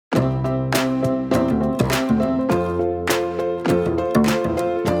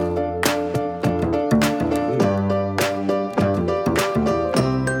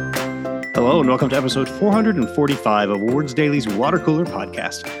and welcome to episode 445 of Awards Daily's Water Cooler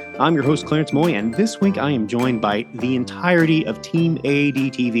Podcast. I'm your host, Clarence Moy, and this week I am joined by the entirety of Team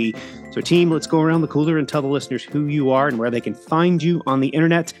ADTV. So team, let's go around the cooler and tell the listeners who you are and where they can find you on the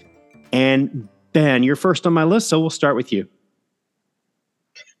internet. And Ben, you're first on my list, so we'll start with you.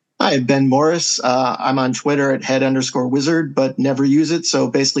 Hi, Ben Morris. I'm on Twitter at head_wizard, but never use it. So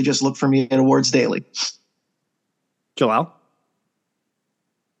basically just look for me at Awards Daily. Jalal?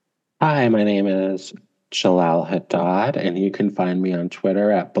 Hi, my name is Jalal Haddad, and you can find me on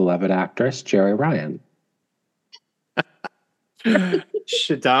Twitter at beloved actress Jerry Ryan.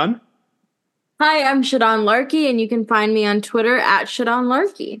 Shadon? Hi, I'm Shadon Larkey, and you can find me on Twitter at Shadon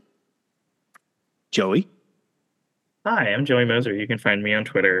Larkey. Joey? Hi, I'm Joey Moser. You can find me on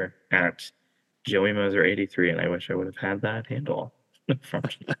Twitter at JoeyMoser83, and I wish I would have had that handle.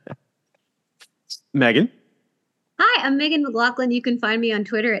 Megan? Hi, I'm Megan McLaughlin. You can find me on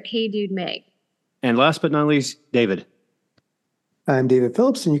Twitter at HeyDudeMeg. And last but not least, David. I'm David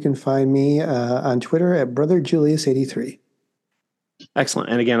Phillips, and you can find me on Twitter at BrotherJulius83. Excellent.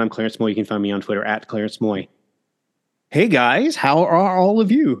 And again, I'm Clarence Moy. You can find me on Twitter at Clarence Moy. Hey guys, how are all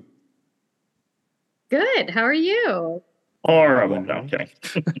of you? Good. How are you? Horrible. No, I'm kidding.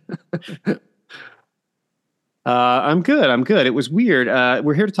 I'm good. It was weird.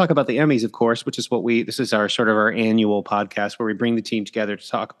 We're here to talk about the Emmys, of course, which is this is our sort of our annual podcast where we bring the team together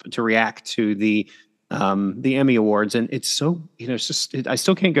to react to the Emmy Awards. And it's so, I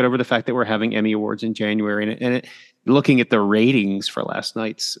still can't get over the fact that we're having Emmy Awards in January and looking at the ratings for last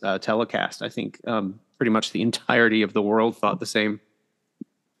night's telecast, I think pretty much the entirety of the world thought the same.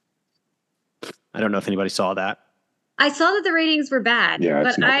 I don't know if anybody saw that. I saw that the ratings were bad, Yeah,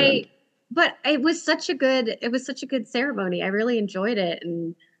 but it was such a good ceremony. I really enjoyed it,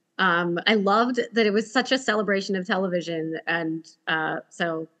 and I loved that it was such a celebration of television. And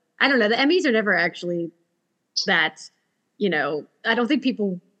so I don't know, the Emmys are never actually that, I don't think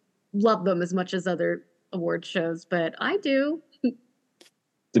people love them as much as other award shows, but I do.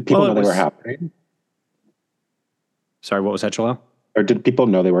 Did people know they were happening? Sorry, what was that, Jalal? Or did people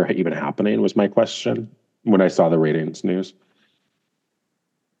know they were even happening, was my question, when I saw the ratings news.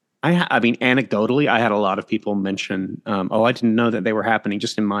 I mean, anecdotally, I had a lot of people mention, I didn't know that they were happening,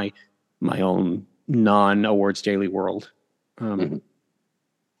 just in my own non-Awards Daily world.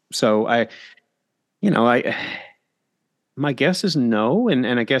 So my guess is no. And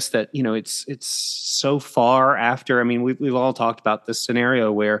I guess that, it's so far after, I mean, we've all talked about this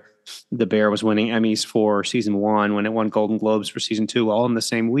scenario where The Bear was winning Emmys for season 1 when it won Golden Globes for season 2 all in the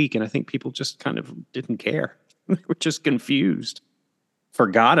same week. And I think people just kind of didn't care. They were just confused.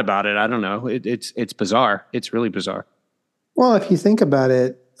 Forgot about it. I don't know. It's bizarre. It's really bizarre. Well, if you think about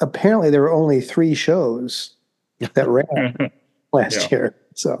it, apparently there were only 3 shows that ran last year.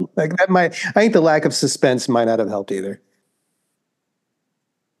 So I think the lack of suspense might not have helped either.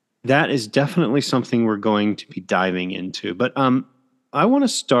 That is definitely something we're going to be diving into. But I want to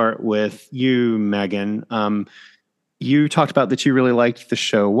start with you, Megan. You talked about that you really liked the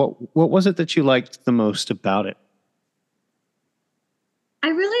show. What was it that you liked the most about it? I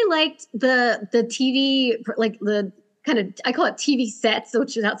really liked the TV, like the kind of, I call it TV sets,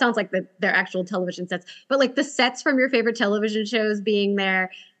 which sounds like their actual television sets, but like the sets from your favorite television shows being there.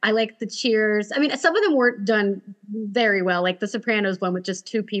 I liked the cheers. I mean, some of them weren't done very well. Like the Sopranos one with just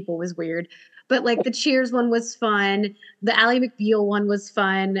 2 people was weird, but like the Cheers one was fun. The Ally McBeal one was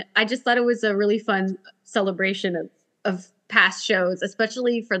fun. I just thought it was a really fun celebration of past shows,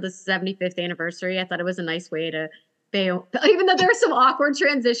 especially for the 75th anniversary. I thought it was a nice way to bail, even though there were some awkward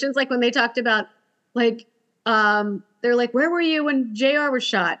transitions, like when they talked about, like, they're like, where were you when JR was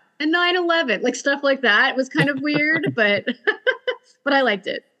shot? And 9/11, like stuff like that. It was kind of weird, but but I liked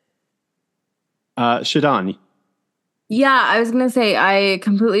it. Shadon. Yeah, I was going to say, I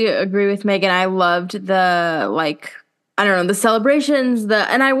completely agree with Megan. I loved the celebrations,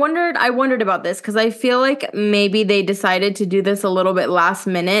 and I wondered about this because I feel like maybe they decided to do this a little bit last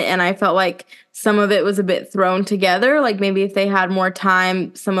minute, and I felt like some of it was a bit thrown together. Like maybe if they had more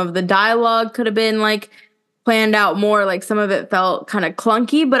time, some of the dialogue could have been like planned out more. Like some of it felt kind of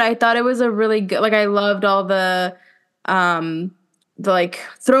clunky, but I thought it was a really good, like I loved all the like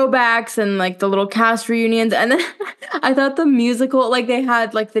throwbacks and like the little cast reunions. And then I thought the musical, like they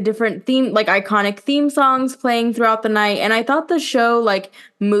had like the different theme, like iconic theme songs playing throughout the night. And I thought the show like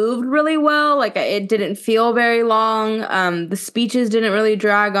moved really well. Like it didn't feel very long. The speeches didn't really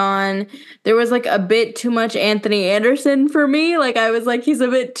drag on. There was like a bit too much Anthony Anderson for me. Like I was like, he's a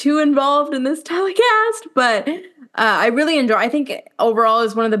bit too involved in this telecast, but I really enjoy. I think overall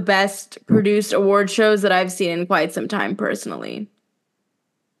is one of the best produced award shows that I've seen in quite some time personally.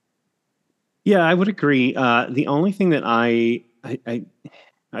 Yeah, I would agree. The only thing that I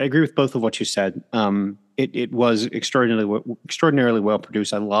agree with both of what you said. It was extraordinarily well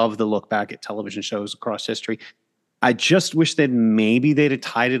produced. I love the look back at television shows across history. I just wish that maybe they'd have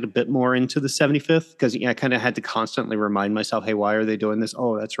tied it a bit more into the 75th, because I kind of had to constantly remind myself, hey, why are they doing this?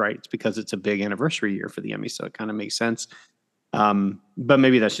 Oh, that's right. It's because it's a big anniversary year for the Emmy. So it kind of makes sense. But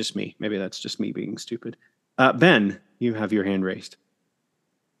maybe that's just me. Maybe that's just me being stupid. Ben, you have your hand raised.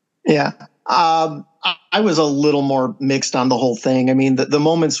 Yeah. I was a little more mixed on the whole thing. I mean, the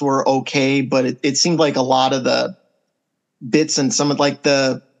moments were okay, but it seemed like a lot of the bits and some of like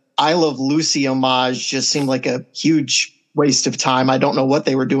the I Love Lucy homage just seemed like a huge waste of time. I don't know what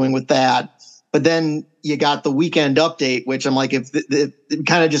they were doing with that. But then you got the Weekend Update, which I'm like, if it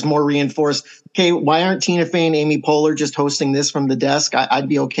kind of just more reinforced, okay, why aren't Tina Fey and Amy Poehler just hosting this from the desk? I'd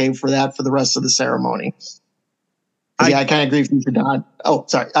be okay for that for the rest of the ceremony. I kind of agree with you, Shadon. Oh,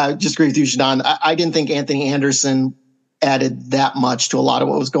 sorry. I just agree with you, Shadon. I didn't think Anthony Anderson added that much to a lot of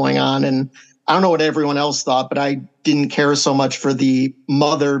what was going on. And I don't know what everyone else thought, but I didn't care so much for the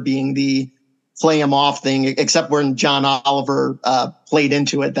mother being the play him off thing, except when John Oliver played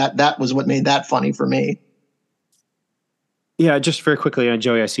into it. That was what made that funny for me. Yeah, just very quickly,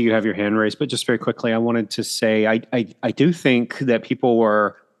 Joey, I see you have your hand raised, but just very quickly, I wanted to say I do think that people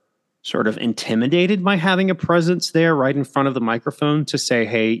were sort of intimidated by having a presence there right in front of the microphone to say,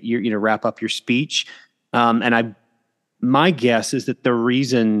 hey, wrap up your speech. My guess is that the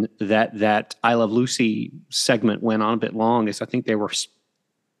reason that I Love Lucy segment went on a bit long is I think they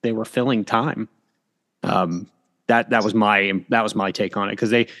were filling time. That was my take on it, because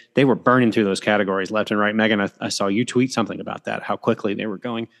they were burning through those categories left and right. Megan, I saw you tweet something about that, how quickly they were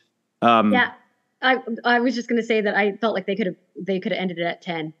going. Yeah, I was just going to say that I felt like they could have ended it at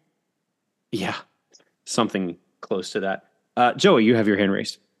 10. Yeah, something close to that. Joey, you have your hand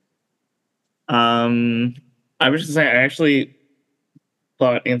raised. I was just saying, I actually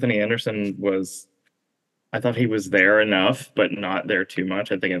thought Anthony Anderson I thought he was there enough, but not there too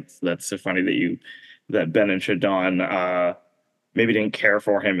much. I think that's so funny that Ben and Shadon maybe didn't care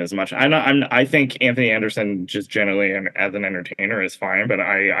for him as much. I think Anthony Anderson just generally as an entertainer is fine, but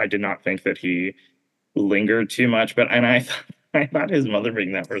I did not think that he lingered too much. I thought his mother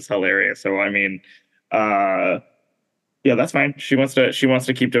being that was hilarious. So I mean, yeah, that's fine. She wants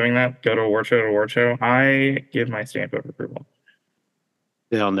to keep doing that. Go to award show. I give my stamp of approval.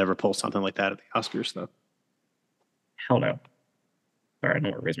 They'll never pull something like that at the Oscars, though. Hell no. All right, I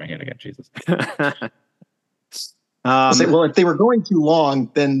don't want to raise my hand again. Jesus. Well, if they were going too long,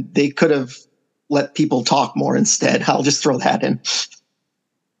 then they could have let people talk more instead. I'll just throw that in.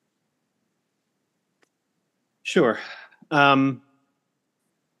 Sure.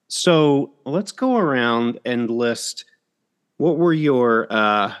 So let's go around and list what were your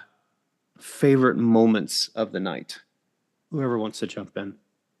favorite moments of the night. Whoever wants to jump in.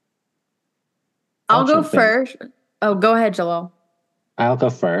 I'll go first. Oh, go ahead, Jalal. I'll go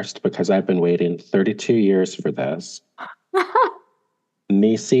first because I've been waiting 32 years for this.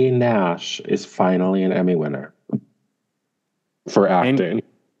 Niecy Nash is finally an Emmy winner for acting.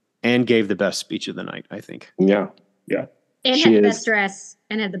 And gave the best speech of the night, I think. Yeah. And had the best dress.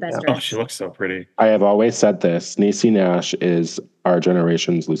 Oh, she looks so pretty. I have always said this. Niecy Nash is our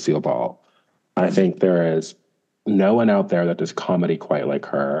generation's Lucille Ball. I think there is no one out there that does comedy quite like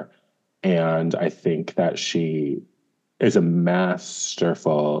her. And I think that she is a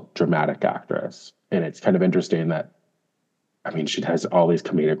masterful dramatic actress. And it's kind of interesting that, I mean, she has all these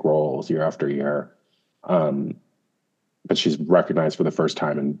comedic roles year after year. But she's recognized for the first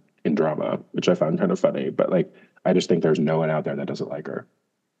time in drama, which I found kind of funny. But like, I just think there's no one out there that doesn't like her.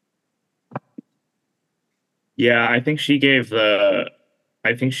 Yeah, I think she gave the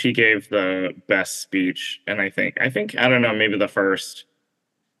best speech, and I think I don't know, maybe the first.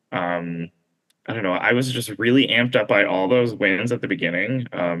 I don't know. I was just really amped up by all those wins at the beginning.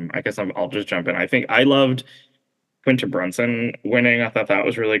 I guess I'll just jump in. I think I loved Quinta Brunson winning. I thought that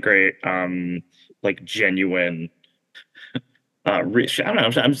was really great. Like genuine. I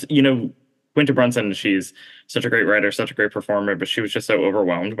don't know. Quinta Brunson, she's such a great writer, such a great performer, but she was just so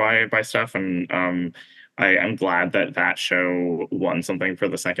overwhelmed by stuff. And I'm glad that show won something for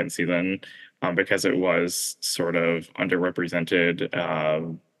the second season because it was sort of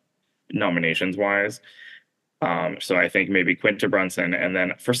underrepresented nominations wise. So I think maybe Quinta Brunson. And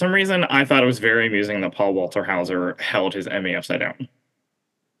then for some reason, I thought it was very amusing that Paul Walter Hauser held his Emmy upside down.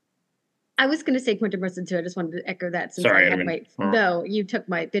 I was going to say Quinta Brunson too. I just wanted to echo that since Sorry, I had No, you took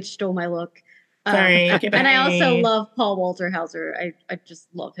my bitch stole my look. Sorry, and I also love Paul Walter Hauser. I just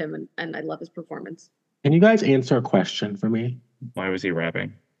love him and I love his performance. Can you guys answer a question for me? Why was he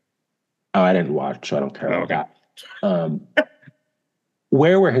rapping? Oh, I didn't watch, so I don't care about okay. that.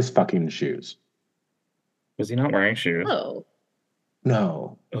 Where were his fucking shoes? Was he not wearing shoes? Oh.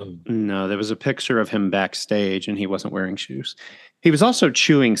 No. Oh. No, there was a picture of him backstage and he wasn't wearing shoes. He was also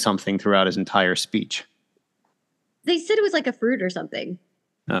chewing something throughout his entire speech. They said it was like a fruit or something.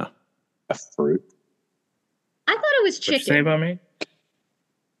 Oh. A fruit? I thought it was What'd you say chicken. about me?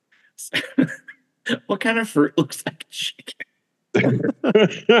 What kind of fruit looks like chicken?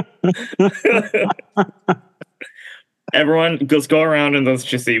 Everyone, let's go around and let's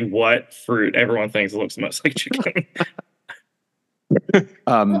just see what fruit everyone thinks looks most like chicken. Well,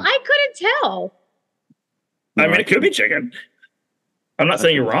 I couldn't tell. I mean, it could be chicken. I'm not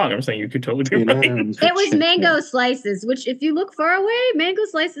saying you're wrong. I'm saying you could totally be right. It was mango slices, which if you look far away, mango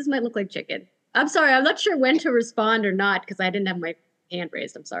slices might look like chicken. I'm sorry. I'm not sure when to respond or not because I didn't have my hand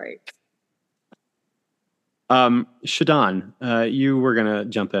raised. I'm sorry. Shadon, you were gonna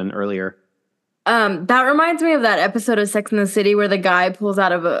jump in earlier. That reminds me of that episode of Sex and the City where the guy pulls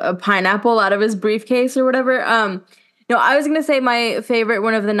out of a pineapple out of his briefcase or whatever. No, I was gonna say my favorite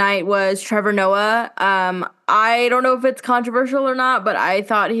one of the night was Trevor Noah. I don't know if it's controversial or not, but I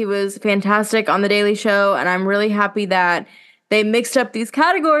thought he was fantastic on The Daily Show, and I'm really happy that they mixed up these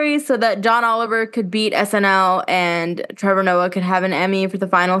categories so that John Oliver could beat SNL and Trevor Noah could have an Emmy for the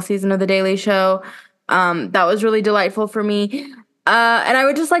final season of The Daily Show. That was really delightful for me. And I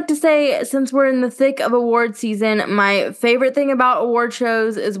would just like to say, since we're in the thick of award season, my favorite thing about award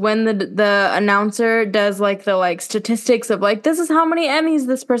shows is when the announcer does like the statistics of this is how many Emmys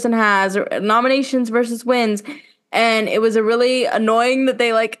this person has, or nominations versus wins. And it was a really annoying that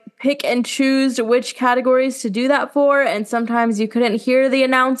they pick and choose which categories to do that for, and sometimes you couldn't hear the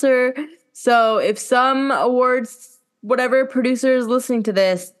announcer. So if some awards, whatever producers listening to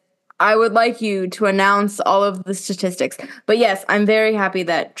this, I would like you to announce all of the statistics. But yes, I'm very happy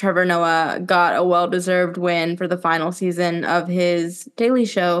that Trevor Noah got a well-deserved win for the final season of his Daily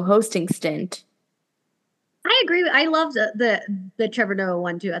Show hosting stint. I agree. I loved the Trevor Noah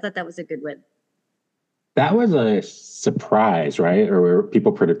one too. I thought that was a good win. That was a surprise, right? Or were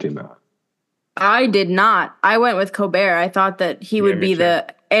people predicting that? I did not. I went with Colbert. I thought that he would be the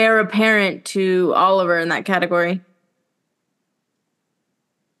heir apparent to Oliver in that category.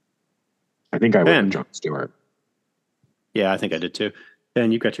 I think I went with Jon Stewart. Yeah, I think I did too.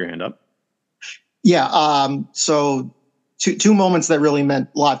 Ben, you've got your hand up. Yeah. So two moments that really meant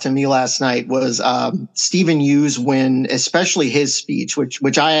a lot to me last night was Stephen Yu's win, especially his speech,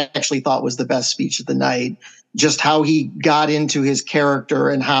 which I actually thought was the best speech of the night. Just how he got into his character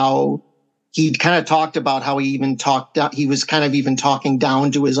and how he kind of talked about how he was kind of even talking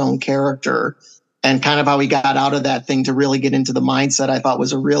down to his own character, and kind of how he got out of that thing to really get into the mindset. I thought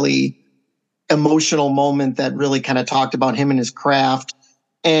was a really emotional moment that really kind of talked about him and his craft.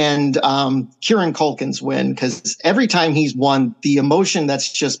 And Kieran Culkin's win, because every time he's won, the emotion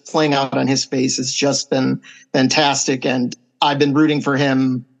that's just playing out on his face has just been fantastic. And I've been rooting for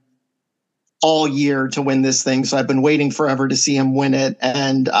him all year to win this thing. So I've been waiting forever to see him win it.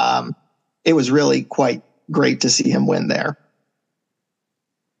 And it was really quite great to see him win there.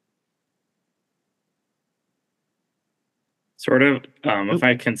 Sort of, if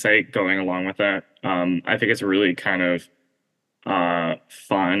I can say, going along with that, I think it's really kind of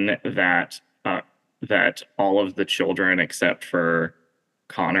fun that all of the children except for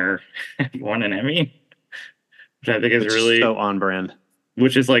Connor won an Emmy, which I think is really so on brand.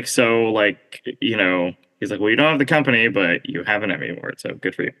 Which is he's like, well, you don't have the company, but you have an Emmy award, so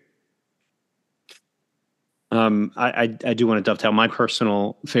good for you. I do want to dovetail. My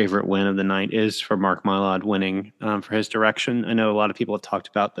personal favorite win of the night is for Mark Mylod winning for his direction. I know a lot of people have talked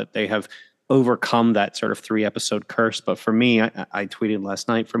about that they have overcome that sort of 3-episode curse, but for me, I tweeted last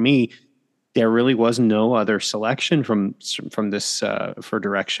night, for me, there really was no other selection from this for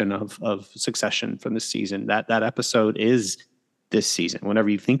direction of Succession from this season. That episode is this season. Whenever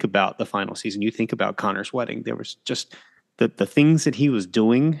you think about the final season, you think about Connor's wedding. There was just the things that he was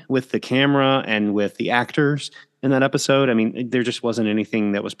doing with the camera and with the actors in that episode. I mean, there just wasn't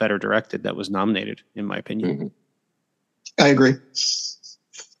anything that was better directed that was nominated, in my opinion. Mm-hmm. I agree.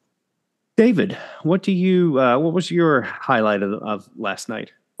 David, what was your highlight of last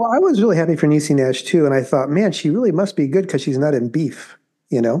night? Well, I was really happy for Niecy Nash too, and I thought, man, she really must be good because she's not in Beef,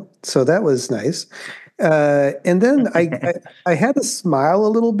 So that was nice. And then I had to smile a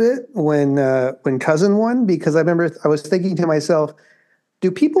little bit when Cousin won, because I remember I was thinking to myself,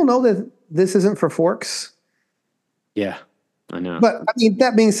 do people know that this isn't for forks? Yeah, I know. But I mean,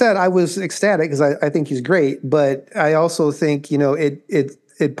 that being said, I was ecstatic because I think he's great. But I also think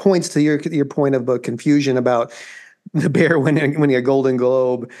it points to your point of confusion about the Bear winning a Golden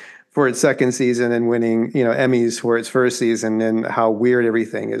Globe for its second season and winning, Emmys for its first season, and how weird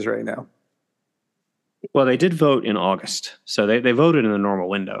everything is right now. Well, they did vote in August, so they voted in the normal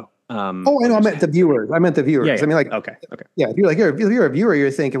window. I know. I meant the viewers. Yeah. I mean, like, okay. Yeah, if you're a viewer,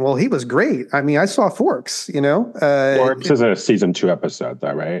 you're thinking, well, he was great. I mean, I saw Forks. Forks is a season 2 episode,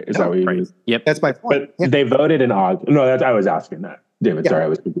 though, right? Is that what you? Right. Yep. That's my point. But they voted in August. No, I was asking that, David. Sorry, I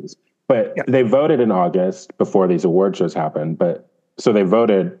was confused. But they voted in August before these award shows happened. But so they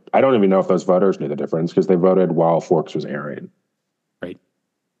voted. I don't even know if those voters knew the difference because they voted while Forks was airing. Right.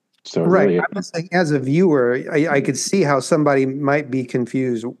 So Right. really, I'm just saying, as a viewer, I could see how somebody might be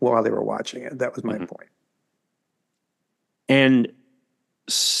confused while they were watching it. That was my point. And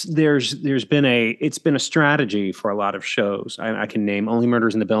there's been it's been a strategy for a lot of shows. I can name Only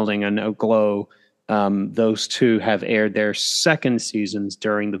Murders in the Building and Glow. Those two have aired their second seasons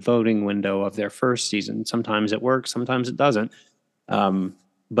during the voting window of their first season. Sometimes it works, sometimes it doesn't.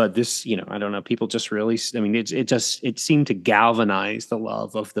 But this, I don't know. People just really, it seemed to galvanize the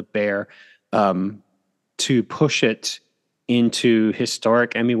love of The Bear to push it into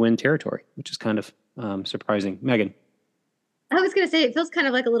historic Emmy win territory, which is kind of surprising. Megan. I was going to say, it feels kind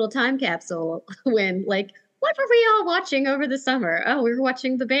of like a little time capsule when, like, what were we all watching over the summer? Oh, we were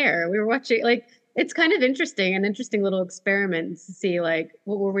watching The Bear. We were watching, like, it's kind of interesting, an interesting little experiment to see, like,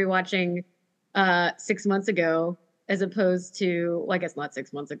 what were we watching 6 months ago as opposed to, well, I guess not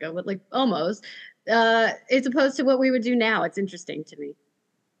 6 months ago, but like almost, as opposed to what we would do now. It's interesting to me.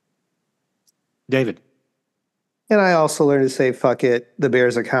 David. And I also learned to say, fuck it. The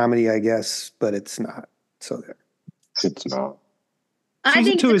Bear's a comedy, I guess, but it's not. So there. It's not. I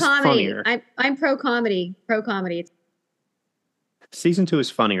think Season 2 it's a is comedy. funnier. I'm pro comedy. Season 2 is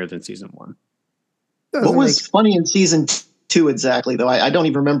funnier than season 1. What was funny in season 2 exactly, though? I don't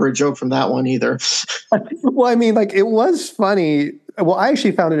even remember a joke from that one either. Well, I mean, like, it was funny. Well, I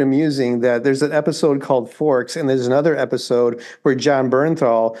actually found it amusing that there's an episode called Forks, and there's another episode where John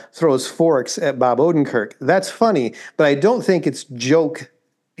Bernthal throws forks at Bob Odenkirk. That's funny, but I don't think it's joke,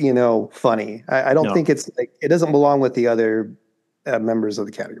 funny. I don't think it's like, it doesn't belong with the other members of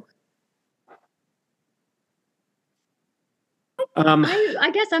the category.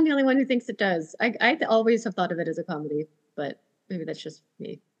 I guess I'm the only one who thinks it does. I always have thought of it as a comedy, but maybe that's just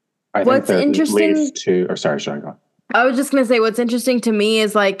me. What's interesting? Sorry, Sean. I was just going to say, what's interesting to me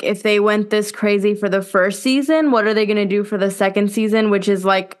is, like, if they went this crazy for the first season, what are they going to do for the second season? Which is,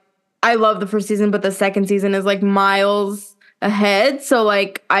 like, I love the first season, but the second season is, like, miles ahead. So,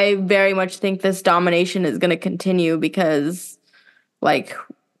 like, I very much think this domination is going to continue because, like,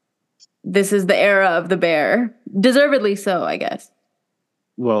 this is the era of The Bear. Deservedly so, I guess.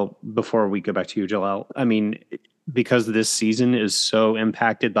 Well, before we go back to you, Jalal, I mean, because this season is so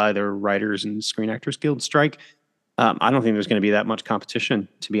impacted by the Writers and Screen Actors Guild strike, I don't think there's going to be that much competition,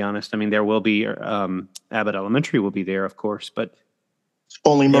 to be honest. I mean, there will be, Abbott Elementary will be there, of course, but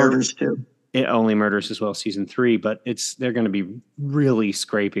Only Murders too. Only Murders as well, season 3, but they're going to be really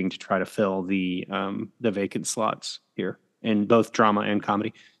scraping to try to fill the vacant slots here in both drama and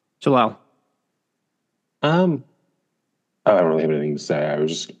comedy. Jalal. I don't really have anything to say. I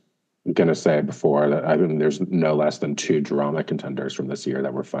was just going to say before that there's no less than 2 drama contenders from this year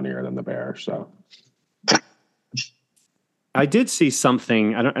that were funnier than The Bear. So I did see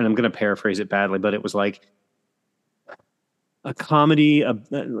something, and I'm going to paraphrase it badly, but it was like a comedy,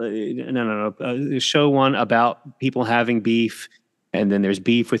 a show one about people having beef, and then there's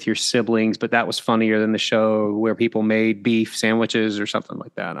beef with your siblings, but that was funnier than the show where people made beef sandwiches or something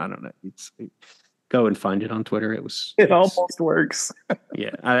like that. I don't know. Go and find it on Twitter. It almost works.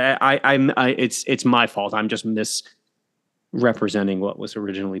 Yeah, it's my fault. I'm just misrepresenting what was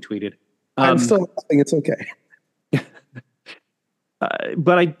originally tweeted. I'm still laughing. It's okay.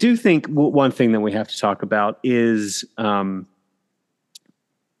 But I do think one thing that we have to talk about is the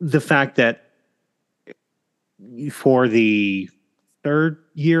fact that for the 3rd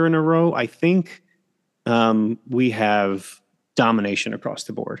year in a row, I think we have domination across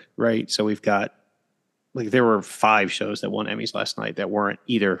the board, right? So we've got, like, there were 5 shows that won Emmys last night that weren't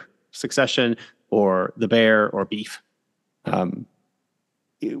either Succession or The Bear or Beef.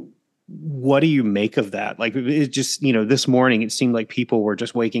 What do you make of that? Like, it just, this morning, it seemed like people were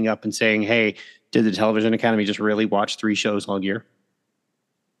just waking up and saying, hey, did the Television Academy just really watch 3 shows all year?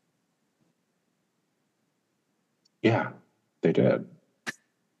 Yeah, they did.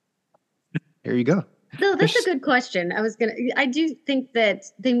 There you go. No, that's a good question. I do think that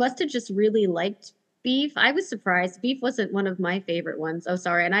they must have just really liked Beef. I was surprised. Beef wasn't one of my favorite ones. Oh,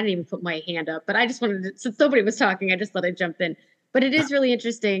 sorry. And I didn't even put my hand up, but I just wanted to, since nobody was talking, I just thought I'd jump in. But it is really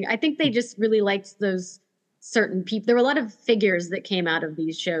interesting. I think they just really liked those certain people. There were a lot of figures that came out of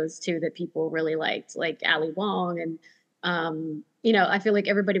these shows too that people really liked, like Ali Wong, and I feel like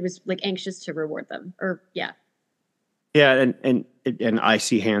everybody was like anxious to reward them. Yeah, and I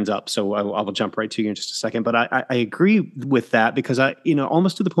see hands up, so I will jump right to you in just a second. But I agree with that because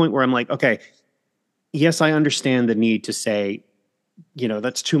almost to the point where I'm like, okay, yes, I understand the need to say,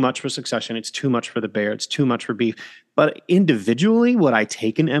 that's too much for Succession. It's too much for The Bear. It's too much for Beef. But individually, would I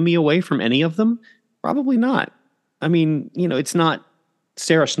take an Emmy away from any of them? Probably not. I mean, it's not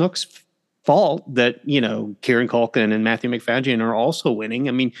Sarah Snook's fault that, Kieran Culkin and Matthew McFadden are also winning.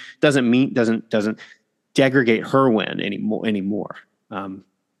 I mean, doesn't degrade her win anymore.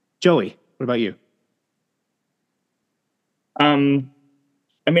 Joey, what about you? I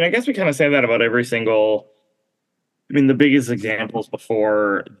mean, I guess we kind of say that about every single. I mean, the biggest examples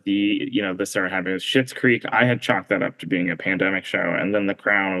before this started happening was Schitt's Creek. I had chalked that up to being a pandemic show, and then The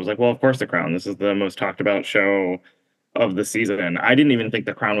Crown. I was like, well, of course, The Crown. This is the most talked about show of the season. I didn't even think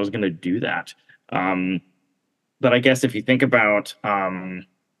The Crown was going to do that. But I guess if you think about,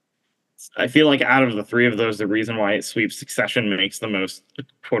 I feel like out of the three of those, the reason why it sweeps Succession makes the most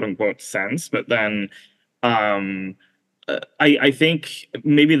quote unquote sense. But then, I think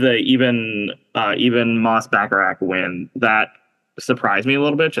maybe the even Moss Bacharach win that surprised me a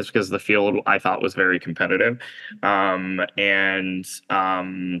little bit just because the field I thought was very competitive.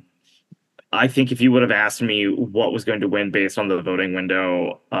 I think if you would have asked me what was going to win based on the voting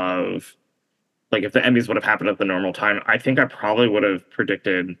window of like if the Emmys would have happened at the normal time, I think I probably would have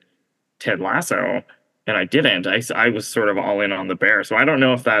predicted Ted Lasso, and I didn't. I was sort of all in on The Bear. So I don't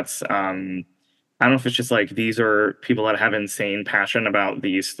know if that's I don't know if it's just like these are people that have insane passion about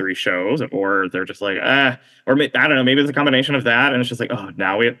these three shows, or they're just like, or I don't know, maybe it's a combination of that, and it's just like, oh,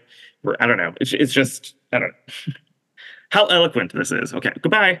 now we're I don't know. It's just, I don't know. How eloquent this is. Okay,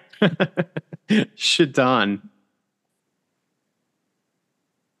 goodbye. Shadon.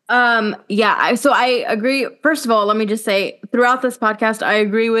 So I agree. First of all, let me just say throughout this podcast, I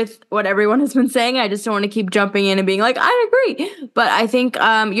agree with what everyone has been saying. I just don't want to keep jumping in and being like, I agree. But I think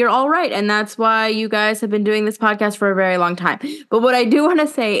you're all right. And that's why you guys have been doing this podcast for a very long time. But what I do want to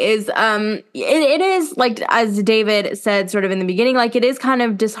say is it is like, as David said sort of in the beginning, like it is kind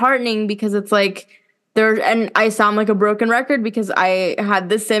of disheartening because it's like and I sound like a broken record because I had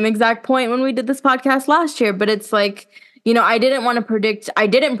the same exact point when we did this podcast last year. But it's like, I didn't predict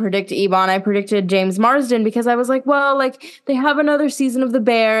Ebon. I predicted James Marsden because I was like, well, like they have another season of The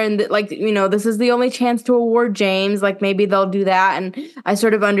Bear and like, this is the only chance to award James. Like maybe they'll do that. And I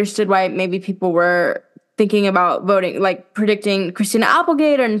sort of understood why maybe people were thinking about voting, like predicting Christina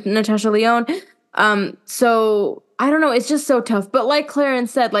Applegate or Natasha Lyonne. So I don't know. It's just so tough. But like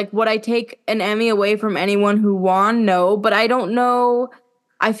Clarence said, like would I take an Emmy away from anyone who won? No, but I don't know.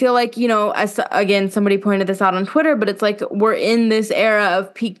 I feel like, as again, somebody pointed this out on Twitter, but it's like we're in this era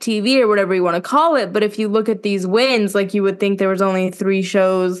of peak TV or whatever you want to call it. But if you look at these wins, like you would think there was only 3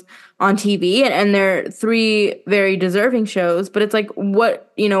 shows on TV and they're 3 very deserving shows. But it's like,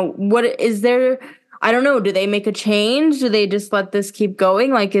 what is there? I don't know. Do they make a change? Do they just let this keep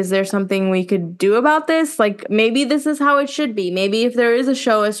going? Like, is there something we could do about this? Like, maybe this is how it should be. Maybe if there is a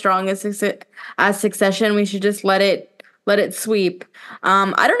show as strong as Succession, we should just let it sweep.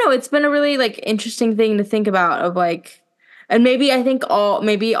 I don't know. It's been a really like interesting thing to think about of like, and maybe I think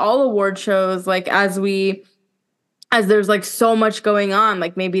all award shows, like as there's like so much going on,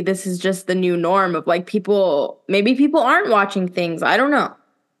 like maybe this is just the new norm of like maybe people aren't watching things. I don't know.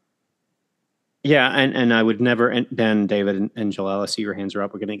 Yeah. And I would never, and Ben, David, and Joelle, I see your hands are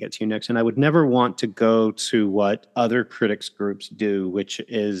up. We're going to get to you next. And I would never want to go to what other critics groups do, which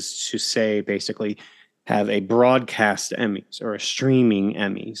is to say basically, have a broadcast Emmys or a streaming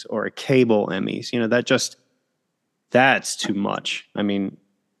Emmys or a cable Emmys. That's too much. I mean,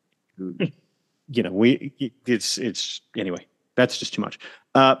 it's anyway, that's just too much.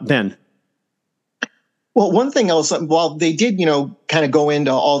 Ben. Well, one thing else, while they did, kind of go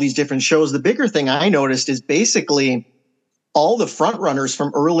into all these different shows, the bigger thing I noticed is basically all the front runners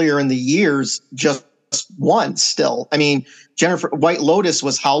from earlier in the years just won still. I mean, White Lotus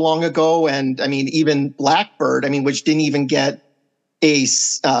was how long ago? And I mean, even Blackbird, which didn't even get a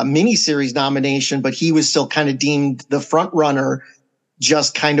miniseries nomination, but he was still kind of deemed the front runner,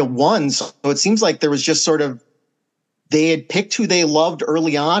 just kind of won. So it seems like there was just sort of, they had picked who they loved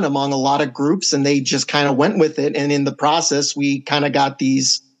early on among a lot of groups and they just kind of went with it. And in the process, we kind of got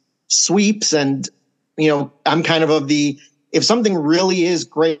these sweeps and, I'm kind of the, if something really is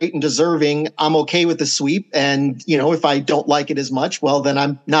great and deserving, I'm okay with the sweep. And, if I don't like it as much, well, then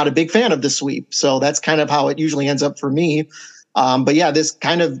I'm not a big fan of the sweep. So that's kind of how it usually ends up for me. But yeah, this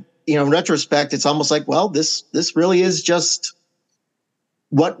kind of in retrospect, it's almost like, well, this really is just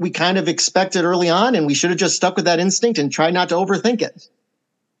what we kind of expected early on, and we should have just stuck with that instinct and tried not to overthink it.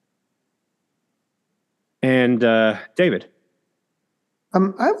 And David.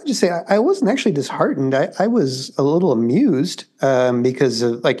 I would just say I wasn't actually disheartened. I was a little amused because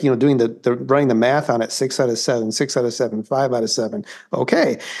of doing the running the math on it, 6 out of 7, 6 out of 7, 5 out of 7.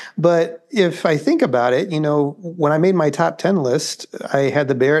 Okay. But if I think about it, when I made my top 10 list, I had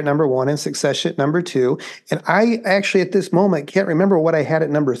The Bear at number 1 and Succession at number 2. And I actually at this moment can't remember what I had at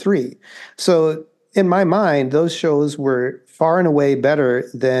number 3. So in my mind, those shows were far and away better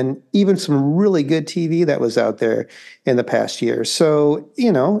than even some really good TV that was out there in the past year. So,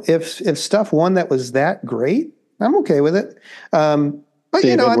 if stuff won that was that great, I'm okay with it. But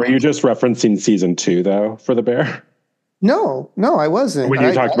David, were you just referencing season 2 though for The Bear? No, I wasn't. When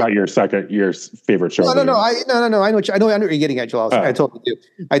you talked about your favorite show. No. I know what you're getting at, Joel. I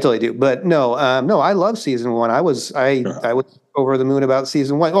totally do. But no, I love season 1. I was over the moon about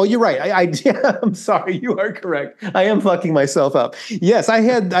season 1. Oh, you're right. I'm sorry. You are correct. I am fucking myself up. Yes, I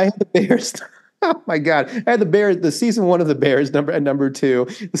had the Bears. Oh my God. I had the season 1 of The Bears number 2,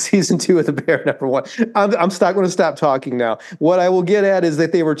 the season 2 of The Bear number 1. I'm going to stop talking now. What I will get at is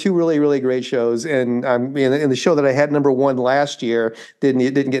that they were 2 really, really great shows. And in the show that I had number 1 last year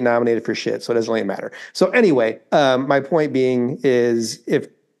didn't get nominated for shit. So it doesn't really matter. So anyway, my point being is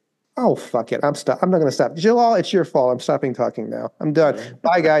oh, fuck it. I'm not going to stop. Jalal, it's your fault. I'm stopping talking now. I'm done.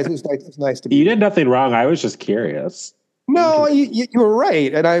 Bye, guys. It was nice to be You did nothing wrong. I was just curious. No, you were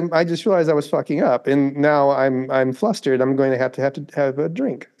right, and I just realized I was fucking up, and now I'm flustered. I'm going to have a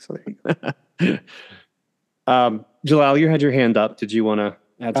drink. So there you go. Jalal, you had your hand up. Did you want to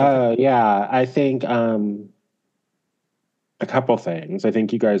add something? Yeah, I think a couple things. I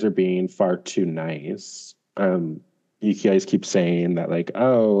think you guys are being far too nice. You guys keep saying that,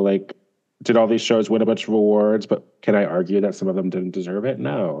 did all these shows win a bunch of awards? But can I argue that some of them didn't deserve it?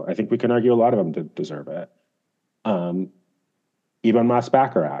 No, I think we can argue a lot of them didn't deserve it. Ebon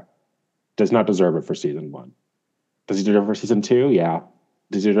Moss-Baccarat does not deserve it for season 1. Does he deserve it for season 2? Yeah.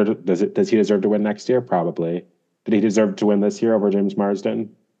 Does he deserve to win next year? Probably. Did he deserve to win this year over James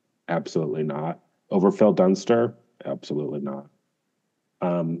Marsden? Absolutely not. Over Phil Dunster? Absolutely not.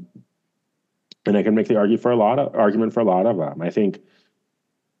 And I can make the argument for a lot of them. I think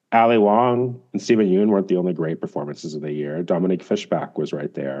Ali Wong and Stephen Yeun weren't the only great performances of the year. Dominique Fishback was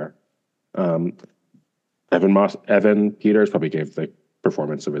right there. Evan Peters probably gave the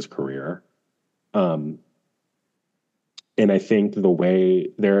performance of his career. And I think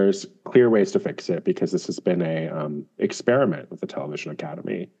there's clear ways to fix it, because this has been a experiment with the Television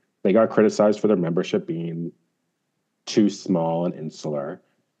Academy. They got criticized for their membership being too small and insular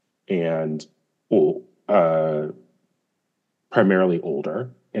and primarily older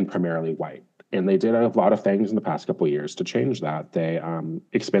and primarily white. And they did a lot of things in the past couple of years to change that. They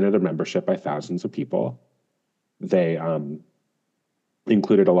expanded their membership by thousands of people. They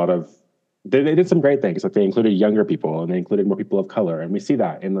included they did some great things. Like they included younger people and they included more people of color. And we see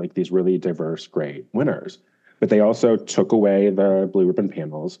that in these really diverse, great winners. But they also took away the blue ribbon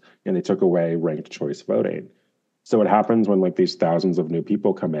panels and they took away ranked choice voting. So what happens when these thousands of new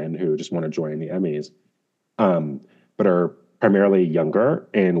people come in who just want to join the Emmys, but are primarily younger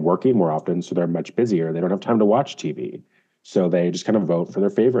and working more often, so they're much busier. They don't have time to watch TV. So they just kind of vote for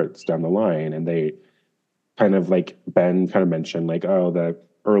their favorites down the line. And they kind of Ben kind of mentioned, the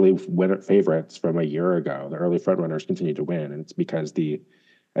early winner favorites from a year ago, the early front runners continue to win. And it's because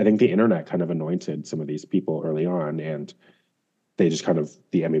I think the internet kind of anointed some of these people early on, and they just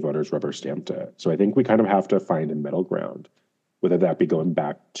the Emmy voters rubber stamped it. So I think we kind of have to find a middle ground, whether that be going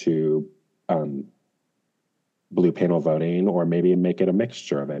back to blue panel voting, or maybe make it a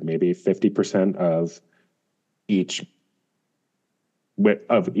mixture of it. Maybe 50% of each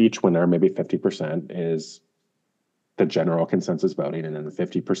winner, maybe 50% is the general consensus voting, and then the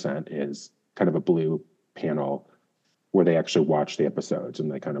 50% is kind of a blue panel where they actually watch the episodes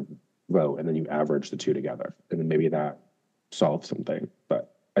and they kind of vote, and then you average the two together, and then maybe that solves something.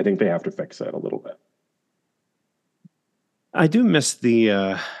 But I think they have to fix it a little bit. I do miss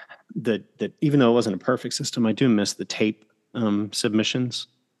the even though it wasn't a perfect system, I do miss the tape submissions.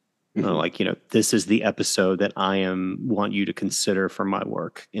 Mm-hmm. This is the episode that want you to consider for my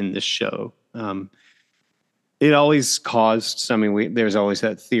work in this show. It always caused, there's always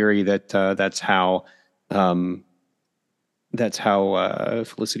that theory that that's how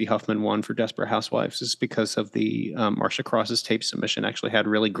Felicity Huffman won for Desperate Housewives, is because of the Marcia Cross's tape submission actually had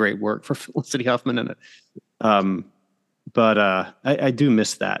really great work for Felicity Huffman in it. But I do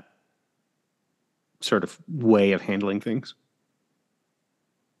miss that sort of way of handling things.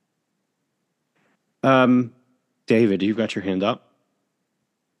 David, you've got your hand up.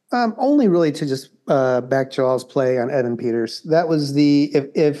 Only really to just back Joel's play on Evan Peters. That was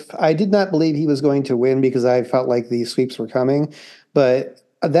if I did not believe he was going to win because I felt like the sweeps were coming, but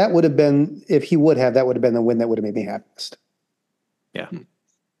that would have been, if he would have, that would have been the win that would have made me happiest. Yeah.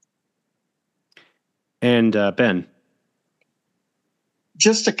 And Ben.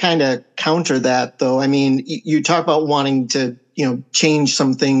 Just to kind of counter that, though, I mean, you talk about wanting to, change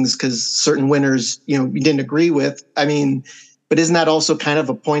some things because certain winners, you didn't agree with. I mean, but isn't that also kind of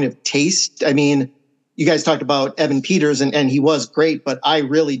a point of taste? I mean, you guys talked about Evan Peters and he was great, but I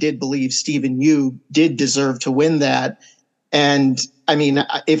really did believe Stephen Yu did deserve to win that. And I mean,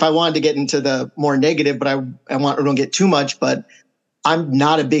 if I wanted to get into the more negative, but I don't get too much, but I'm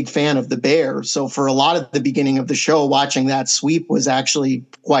not a big fan of the Bear. So for a lot of the beginning of the show, watching that sweep was actually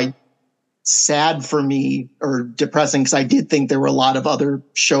quite sad for me, or depressing, because I did think there were a lot of other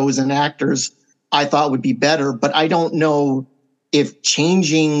shows and actors I thought would be better. But I don't know if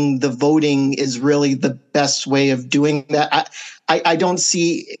changing the voting is really the best way of doing that. I don't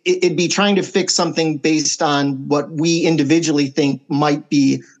see it'd be trying to fix something based on what we individually think might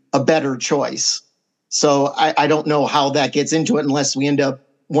be a better choice. So I don't know how that gets into it unless we end up,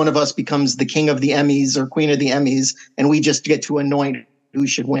 one of us becomes the king of the Emmys or queen of the Emmys, and we just get to anoint who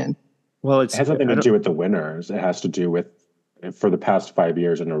should win. Well, it has nothing to do with the winners. It has to do with, for the past 5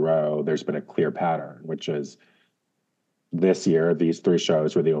 years in a row, there's been a clear pattern, which is this year, these 3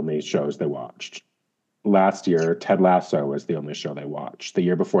 shows were the only shows they watched. Last year, Ted Lasso was the only show they watched. The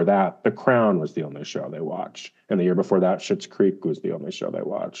year before that, The Crown was the only show they watched. And the year before that, Schitt's Creek was the only show they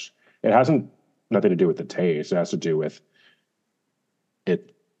watched. It hasn't nothing to do with the taste. It has to do with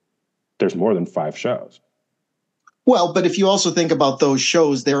it. There's more than 5 shows. Well, but if you also think about those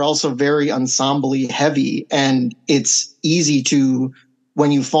shows, they're also very ensemble-y heavy, and it's easy to,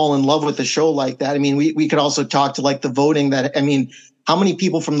 when you fall in love with a show like that. I mean, we could also talk to like the voting that, I mean, how many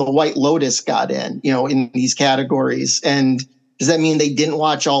people from the White Lotus got in these categories? And does that mean they didn't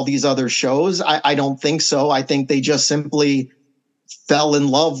watch all these other shows? I don't think so. I think they just simply fell in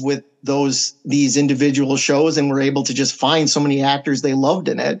love with these individual shows and were able to just find so many actors they loved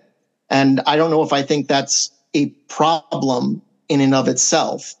in it. And I don't know if I think that's a problem in and of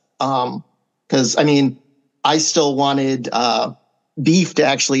itself. Because I mean, I still wanted Beef to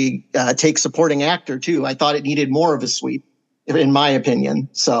actually take supporting actor too. I thought it needed more of a sweep, in my opinion.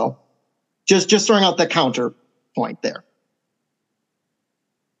 So just throwing out the counter point there.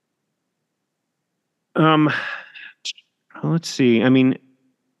 Let's see. I mean,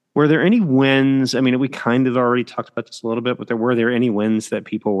 were there any wins? I mean, we kind of already talked about this a little bit, but were there any wins that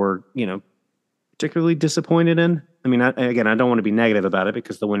people were, particularly disappointed in? I mean, I don't want to be negative about it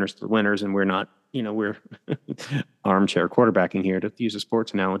because the winners are the winners, and we're not, we're armchair quarterbacking here, to use a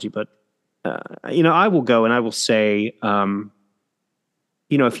sports analogy. But, I will go and I will say,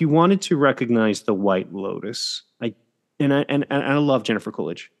 if you wanted to recognize the White Lotus, I love Jennifer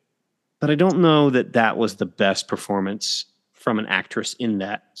Coolidge, but I don't know that was the best performance from an actress in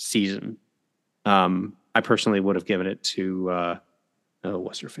that season. I personally would have given it to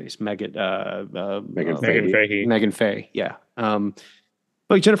what's her face, Megan Fahey. Megan Fahey, yeah.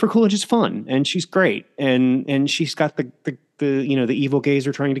 But Jennifer Coolidge is fun and she's great, and she's got the evil gays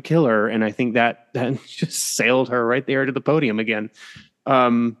are trying to kill her, and I think that just sailed her right there to the podium again.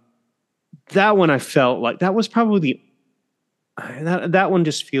 That one I felt like that was probably that one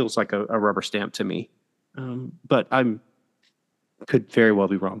just feels like a rubber stamp to me. But could very well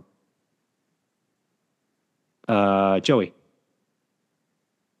be wrong. Joey.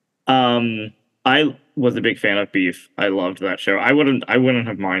 I was a big fan of Beef. I loved that show. I wouldn't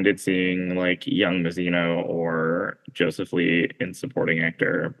have minded seeing like young Mazzino or Joseph Lee in supporting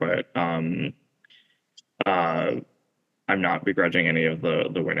actor, but I'm not begrudging any of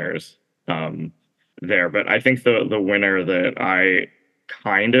the winners there. But I think the winner that I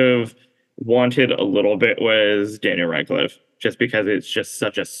kind of wanted a little bit was Daniel Radcliffe, just because it's just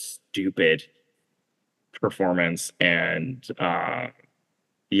such a stupid performance, and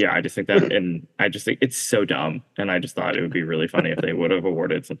yeah, I just think that, and I just think it's so dumb, and I just thought it would be really funny if they would have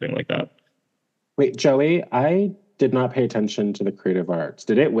awarded something like that. Wait, Joey, I did not pay attention to the creative arts.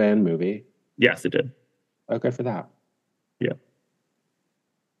 Did it win movie? Yes, it did. Oh, good for that. Yeah.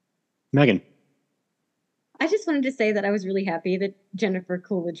 Megan. I just wanted to say that I was really happy that Jennifer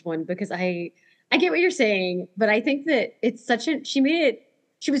Coolidge won, because I get what you're saying, but I think that it's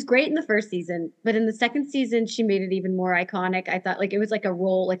she was great in the first season, but in the second season, she made it even more iconic. I thought like it was like a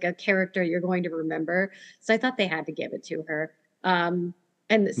role, like a character you're going to remember. So I thought they had to give it to her. And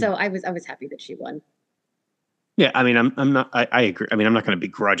so I was happy that she won. Yeah, I mean, I'm not. I agree. I mean, I'm not going to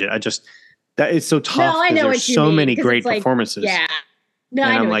begrudge it. That is so tough. No, I know there's what you so mean, many 'cause great it's like, performances. yeah. No,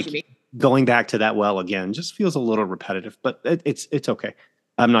 and I know I'm what like, you mean. going back to that well again just feels a little repetitive, but it's okay.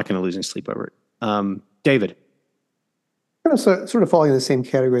 I'm not going to lose any sleep over it. David. Kind of sort of falling in the same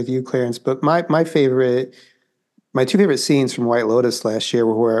category with you, Clarence, but my two favorite scenes from White Lotus last year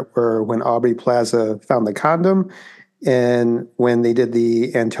were when Aubrey Plaza found the condom and when they did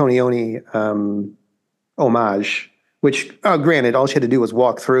the Antonioni homage, which granted, all she had to do was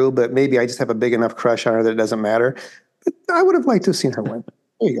walk through, but maybe I just have a big enough crush on her that it doesn't matter. But I would have liked to have seen her win.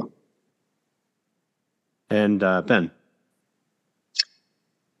 There you go. And Ben.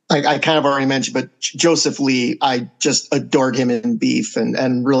 I kind of already mentioned, but Joseph Lee, I just adored him in Beef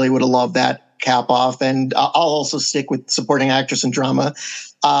and really would have loved that cap off. And I'll also stick with supporting actress in drama.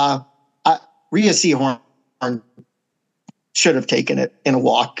 Rhea Seehorn should have taken it in a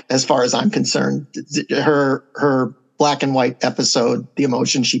walk, as far as I'm concerned. Her black and white episode, the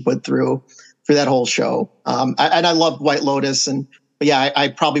emotion she put through that whole show. And I loved White Lotus. But yeah, I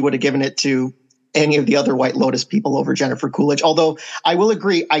probably would have given it to any of the other White Lotus people over Jennifer Coolidge. Although I will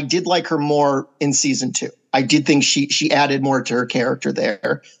agree, I did like her more in season 2. I did think she added more to her character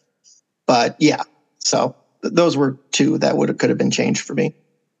there. But yeah, so those were two that could have been changed for me.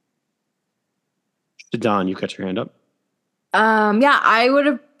 Don, you got your hand up. Yeah, I would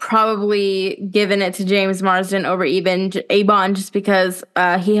have probably given it to James Marsden over Avon just because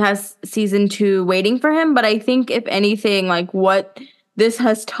he has season 2 waiting for him. But I think if anything, like what this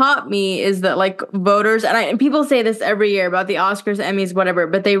has taught me is that like voters, and people say this every year about the Oscars, Emmys, whatever,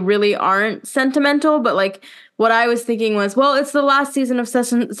 but they really aren't sentimental. But like what I was thinking was, well, it's the last season of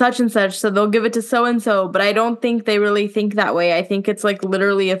such and such, so they'll give it to so and so. But I don't think they really think that way. I think it's like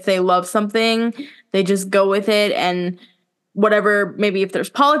literally if they love something, they just go with it, and whatever, maybe if there's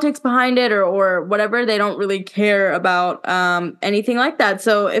politics behind it or whatever, they don't really care about anything like that.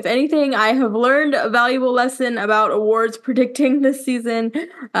 So if anything, I have learned a valuable lesson about awards predicting this season.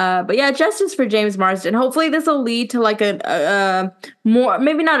 But yeah, justice for James Marsden. Hopefully this will lead to like a more,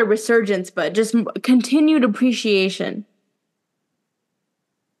 maybe not a resurgence, but just continued appreciation.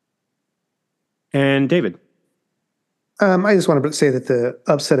 And David. I just wanted to say that the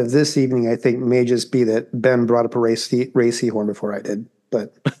upset of this evening, I think, may just be that Ben brought up a Ray Seahorn before I did.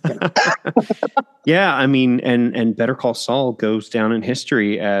 But you know. Yeah, I mean, and Better Call Saul goes down in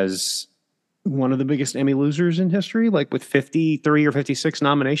history as one of the biggest Emmy losers in history, like with 53 or 56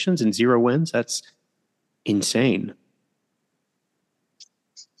 nominations and 0 wins. That's insane.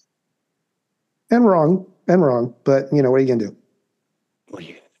 And wrong. But you know, what are you gonna do?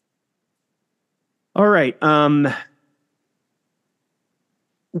 All right.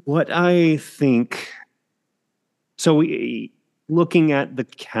 What I think, so looking at the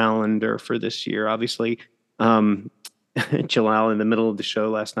calendar for this year, obviously, Jalal in the middle of the show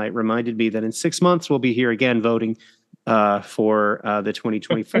last night reminded me that in 6 months we'll be here again voting for the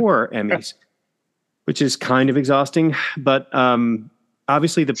 2024 Emmys, which is kind of exhausting. But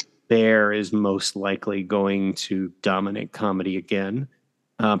obviously the Bear is most likely going to dominate comedy again,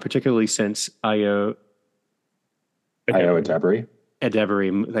 particularly since Ayo Edebiri.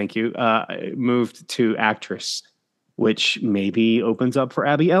 Edebiri, thank you, moved to actress, which maybe opens up for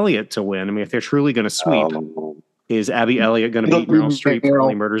Abby Elliott to win. I mean, if they're truly going to sweep, is Abby Elliott going to beat Meryl Streep for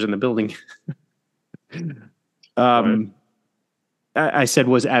Only Murders in the Building? I said,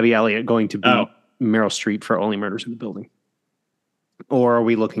 was Abby Elliott going to beat Meryl Streep for Only Murders in the Building? Or are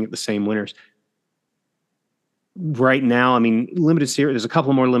we looking at the same winners? Right now, I mean, limited series, there's a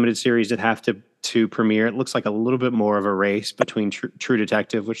couple more limited series that have to premiere. It looks like a little bit more of a race between True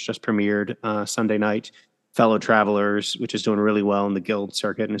Detective, which just premiered Sunday night, Fellow Travelers, which is doing really well in the Guild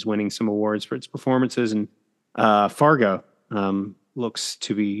circuit and is winning some awards for its performances, and Fargo looks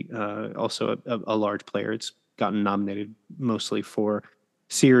to be also a large player. It's gotten nominated mostly for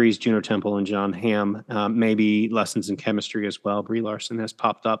series, Juno Temple and John Hamm, maybe Lessons in Chemistry as well. Brie Larson has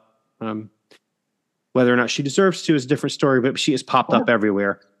popped up. Whether or not she deserves to is a different story, but she has popped up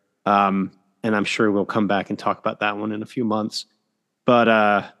everywhere. And I'm sure we'll come back and talk about that one in a few months.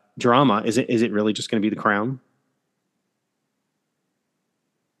 But drama, is it really just going to be The Crown?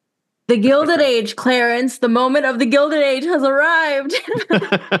 The Gilded Age, Clarence. The moment of the Gilded Age has arrived.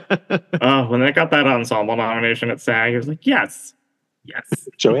 When they got that ensemble nomination at SAG, I was like, yes.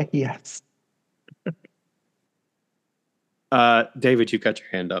 Joey, yes. David, you've got your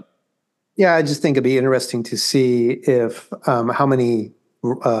hand up. Yeah, I just think it'd be interesting to see if how many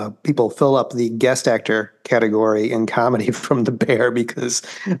people fill up the guest actor category in comedy from The Bear, because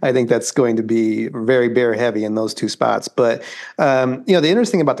I think that's going to be very Bear heavy in those two spots. But the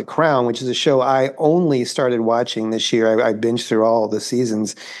interesting thing about The Crown, which is a show I only started watching this year, I binged through all the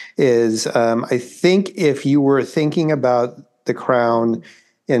seasons, is I think if you were thinking about The Crown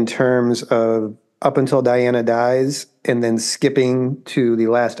in terms of up until Diana dies and then skipping to the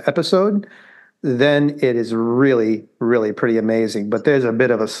last episode, then it is really, really pretty amazing. But there's a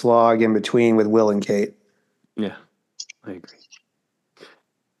bit of a slog in between with Will and Kate. Yeah, I agree.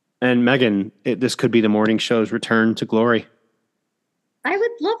 And Megan, this could be the morning show's return to glory. I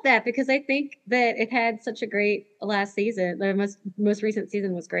would love that, because I think that it had such a great last season. The most recent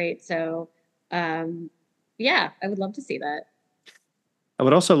season was great. So, yeah, I would love to see that. I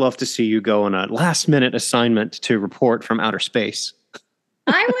would also love to see you go on a last minute assignment to report from outer space.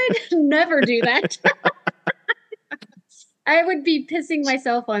 I would never do that. I would be pissing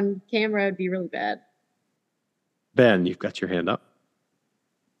myself on camera. It'd be really bad. Ben, you've got your hand up.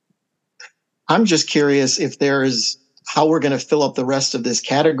 I'm just curious if there's how we're going to fill up the rest of this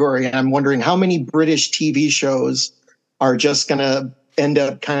category. I'm wondering how many British TV shows are just going to end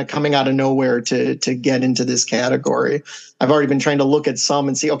up kind of coming out of nowhere to get into this category. I've already been trying to look at some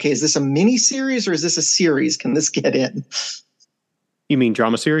and see, okay, is this a mini series or is this a series? Can this get in? You mean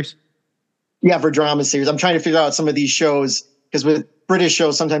drama series? Yeah, for drama series. I'm trying to figure out some of these shows, because with British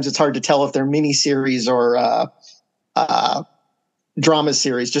shows, sometimes it's hard to tell if they're mini series or drama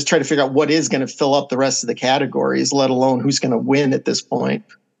series. Just try to figure out what is going to fill up the rest of the categories, let alone who's going to win at this point.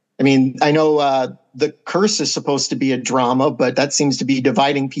 I mean, I know The Curse is supposed to be a drama, but that seems to be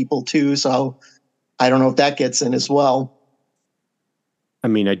dividing people too. So I don't know if that gets in as well. I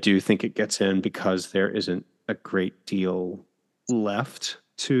mean, I do think it gets in because there isn't a great deal left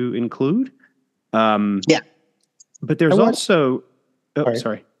to include. Yeah. But there's also... Oh,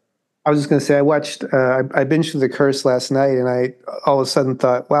 sorry. I was just going to say, I watched, I binged through The Curse last night, and I all of a sudden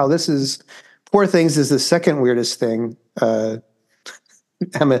thought, wow, this is, Poor Things is the second weirdest thing.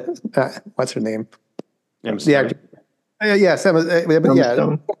 Emma, what's her name? Emma the actor. Yes, Emma,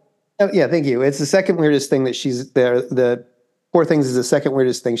 yeah, thank you. It's the second weirdest thing that she's there. The Poor Things is the second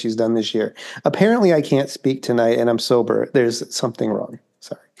weirdest thing she's done this year. Apparently, I can't speak tonight, and I'm sober. There's something wrong.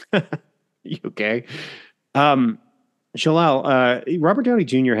 Sorry. You okay? Jalal, Robert Downey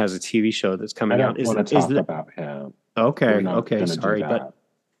Jr. has a TV show that's coming out. I don't want to talk about him. Okay, sorry, but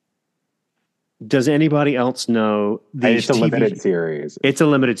does anybody else know it's a limited series? It's a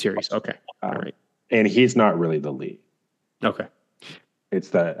limited series. Okay, all right. And he's not really the lead. Okay.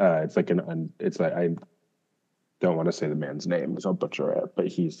 It's like I don't want to say the man's name because I'll butcher it, but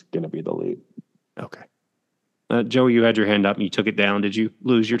he's going to be the lead. Okay. Joe, you had your hand up and you took it down. Did you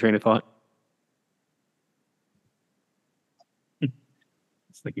lose your train of thought?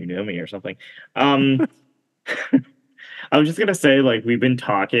 It's like you know me or something. I was just gonna say, like, we've been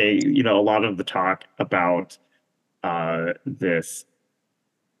talking, a lot of the talk about this,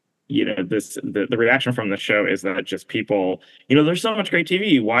 the reaction from the show is that just people, there's so much great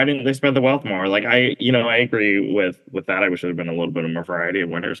TV. Why didn't they spend the wealth more? Like, I agree with that. I wish there had been a little bit of more variety of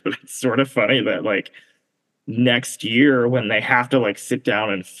winners, but it's sort of funny that, like, next year when they have to, like, sit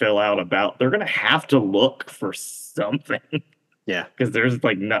down and fill out they're gonna have to look for something. Yeah, because there's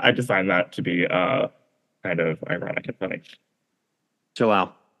like no. I just find that to be kind of ironic and funny.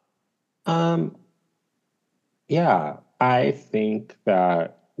 Jalal. Yeah, I think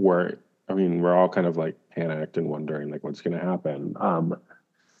that we're all kind of like panicked and wondering like what's going to happen.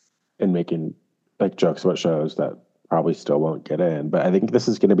 And making like jokes about shows that probably still won't get in. But I think this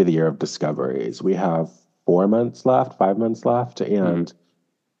is going to be the year of discoveries. We have 5 months left, and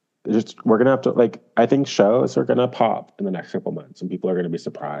we're gonna have to, like, I think shows are gonna pop in the next couple months and people are gonna be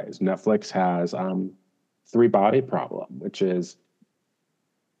surprised. Netflix has 3 Body Problem, which is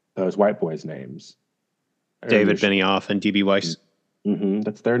those white boys' names. David Benioff and DB Weiss. Mm-hmm,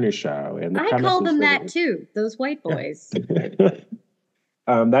 that's their new show. And I call them that too, those white boys.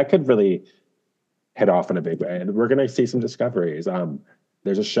 That could really hit off in a big way. And we're gonna see some discoveries.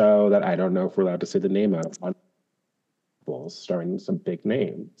 There's a show that I don't know if we're allowed to say the name of on starring some big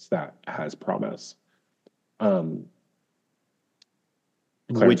names that has promise.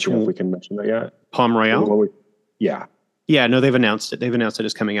 Which one? If we can mention that yet? Palm Royale? Yeah. Yeah, no, they've announced it. They've announced it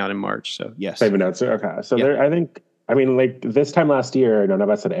as coming out in March. So yes. They've announced it. Okay. So like this time last year, none of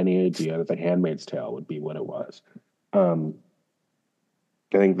us had any idea that The Handmaid's Tale would be what it was. I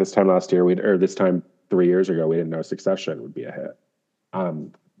think this time last year, this time 3 years ago, we didn't know Succession would be a hit. Or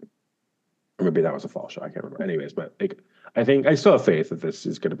maybe that was a fall show. I can't remember. Anyways, but like, I think I still have faith that this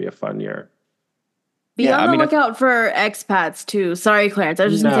is going to be a fun year. Be on the lookout for Expats too. Sorry, Clarence. I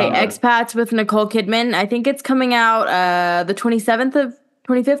was just gonna say Expats with Nicole Kidman. I think it's coming out the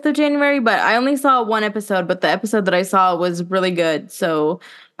 25th of January, but I only saw one episode, but the episode that I saw was really good. So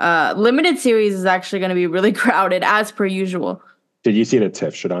limited series is actually going to be really crowded as per usual. Did you see it at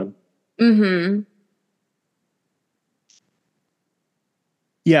TIFF, Shadon? Mm-hmm.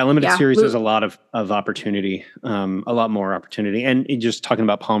 Yeah, limited series is a lot of opportunity, a lot more opportunity. And just talking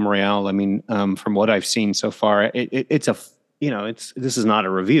about Palm Royale, I mean, from what I've seen so far, this is not a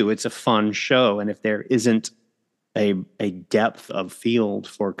review. It's a fun show. And if there isn't a depth of field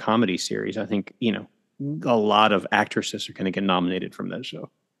for comedy series, I think, a lot of actresses are going to get nominated from that show.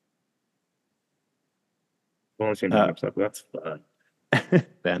 I've only seen one episode, but that's fun.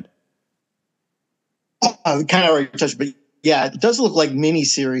 Ben. Kind of already touched, but yeah, it does look like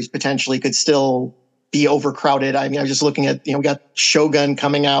miniseries potentially could still be overcrowded. I mean, I'm just looking at, we got Shogun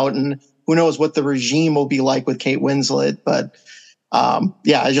coming out, and who knows what the regime will be like with Kate Winslet. But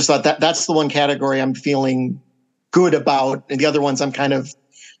yeah, I just thought that's the one category I'm feeling good about. And the other ones I'm kind of,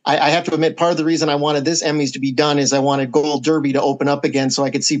 I have to admit, part of the reason I wanted this Emmys to be done is I wanted Gold Derby to open up again so I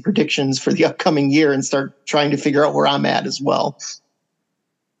could see predictions for the upcoming year and start trying to figure out where I'm at as well.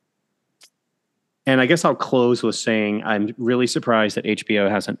 And I guess I'll close with saying I'm really surprised that HBO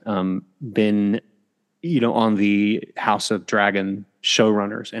hasn't been, on the House of Dragon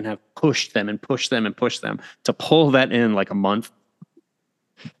showrunners and have pushed them to pull that in like a month,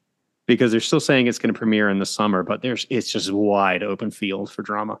 because they're still saying it's going to premiere in the summer, but it's just wide open field for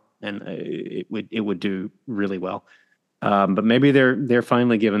drama, and it would do really well. But maybe they're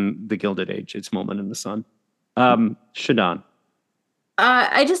finally giving the Gilded Age its moment in the sun. Shadon.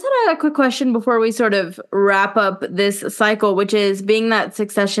 I just had a quick question before we sort of wrap up this cycle, which is, being that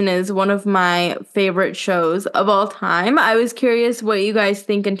Succession is one of my favorite shows of all time, I was curious what you guys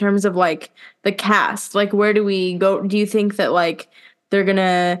think in terms of like the cast. Like, where do we go? Do you think that like they're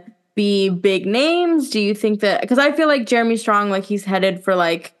gonna be big names? Do you think that, because I feel like Jeremy Strong, like he's headed for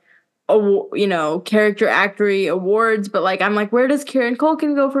like character actory awards, but like I'm like, where does Kieran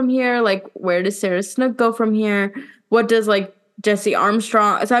Culkin go from here? Like, where does Sarah Snook go from here? What does like Jesse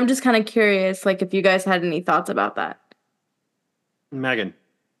Armstrong? So I'm just kind of curious, like, if you guys had any thoughts about that. Megan.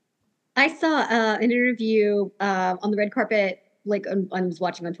 I saw an interview on the red carpet, like I was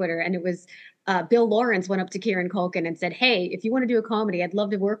watching on Twitter, and it was Bill Lawrence went up to Kieran Culkin and said, "Hey, if you want to do a comedy, I'd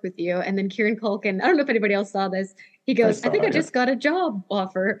love to work with you." And then Kieran Culkin, I don't know if anybody else saw this, he goes, I just got a job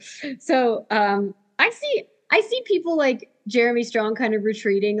offer. So I see people like Jeremy Strong kind of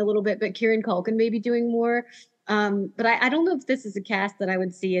retreating a little bit, but Kieran Culkin maybe doing more. But I don't know if this is a cast that I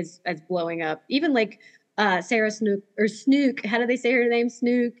would see as blowing up. Even like Sarah Snook, or Snook, how do they say her name?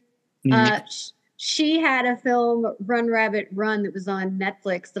 Snook. She had a film, Run Rabbit Run, that was on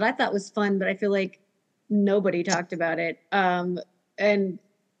Netflix that I thought was fun, but I feel like nobody talked about it. And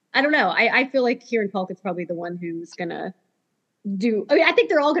I don't know. I feel like Kieran Culkin's probably the one who's gonna do. I mean, I think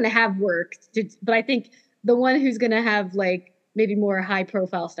they're all gonna have work, but I think the one who's gonna have like maybe more high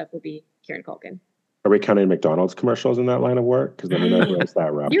profile stuff will be Kieran Culkin. Are we counting McDonald's commercials in that line of work? Because then we know who has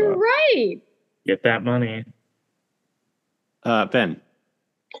that wrapped You're up. right. Get that money. Ben.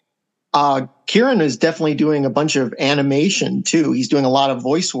 Kieran is definitely doing a bunch of animation too. He's doing a lot of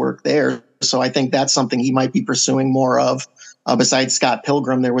voice work there. So I think that's something he might be pursuing more of. Besides Scott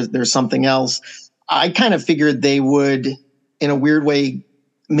Pilgrim, there's something else. I kind of figured they would, in a weird way,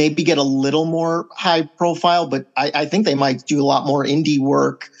 maybe get a little more high profile, but I think they might do a lot more indie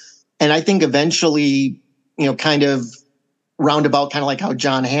work. And I think eventually, kind of roundabout, kind of like how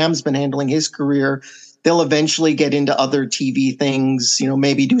John Hamm's been handling his career, they'll eventually get into other TV things,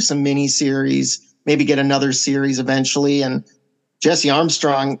 maybe do some mini series, maybe get another series eventually. And Jesse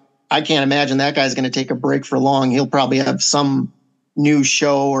Armstrong, I can't imagine that guy's going to take a break for long. He'll probably have some new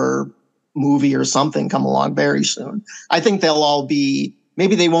show or movie or something come along very soon. I think they'll all be,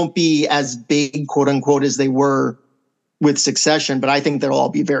 maybe they won't be as big, quote unquote, as they were with Succession, but I think they'll all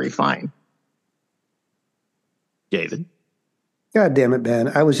be very fine. David. God damn it, Ben.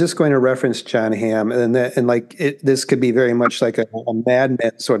 I was just going to reference John Hamm, and this could be very much like a Mad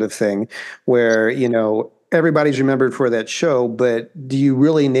Men sort of thing where, everybody's remembered for that show, but do you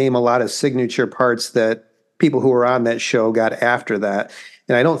really name a lot of signature parts that people who were on that show got after that?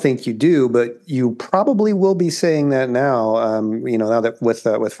 And I don't think you do, but you probably will be saying that now, now that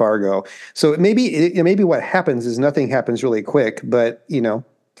with Fargo. So maybe what happens is nothing happens really quick, but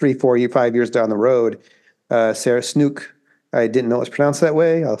 3, 4, 5 years down the road, Sarah Snook, I didn't know it was pronounced that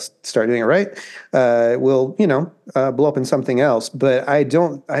way. I'll start doing it right. Will blow up in something else, but I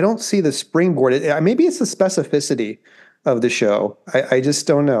don't see the springboard. Maybe it's the specificity of the show. I just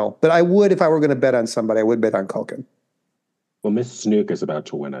don't know. But I would, if I were going to bet on somebody, I would bet on Culkin. Well, Miss Snook is about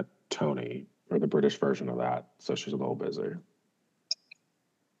to win a Tony, or the British version of that, so she's a little busy.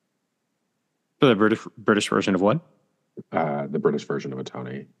 For the British version of what? The British version of a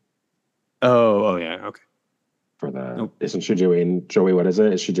Tony. Oh yeah, okay. For the Isn't she doing, Joey? What is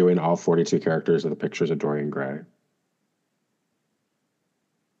it? Is she doing all 42 characters of the pictures of Dorian Gray?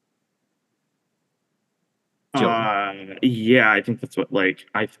 Yeah, I think that's what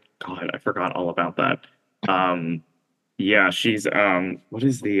I forgot all about that. Yeah, she's what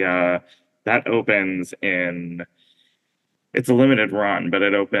is the that opens in, it's a limited run, but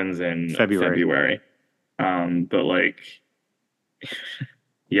it opens in February. But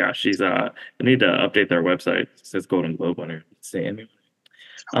yeah, she's I need to update their website. It says Golden Globe winner. Say Emmy.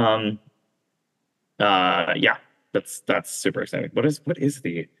 Yeah, that's super exciting. What is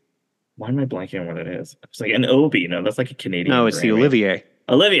the, why am I blanking on what it is? It's like an Obie. No, that's like a Canadian. No, it's Grammy. the Olivier.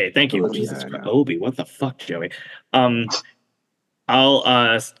 Olivier, thank you. Olivier, Jesus Christ. yeah. Obie, what the fuck, Joey? Jalal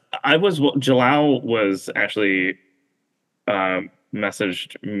was actually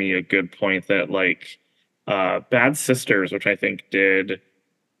messaged me a good point that Bad Sisters, which I think did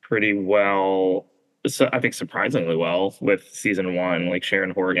pretty well, so I think surprisingly well with season 1, like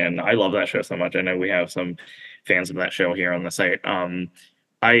Sharon Horgan. I love that show so much. I know we have some fans of that show here on the site. I'm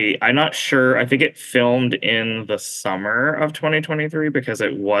not sure. I think it filmed in the summer of 2023 because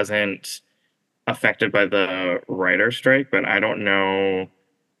it wasn't affected by the writer's strike, but I don't know.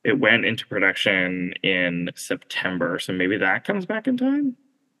 It went into production in September, so maybe that comes back in time.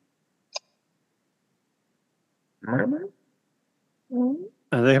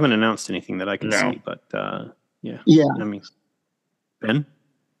 They haven't announced anything that I can No. see, but yeah. Yeah. I mean, Ben?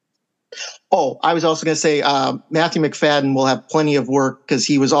 Oh, I was also going to say Matthew McFadden will have plenty of work because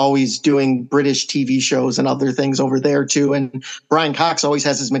he was always doing British TV shows and other things over there too. And Brian Cox always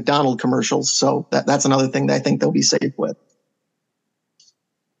has his McDonald commercials, so that's another thing that I think they'll be safe with.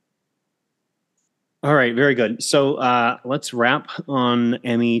 All right, very good. So let's wrap on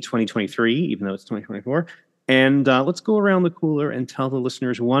Emmy 2023, even though it's 2024. And let's go around the cooler and tell the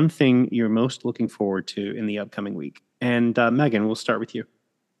listeners one thing you're most looking forward to in the upcoming week. And Megan, we'll start with you.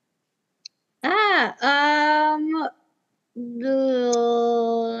 I'm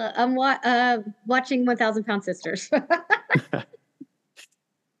watching 1,000 Pound Sisters.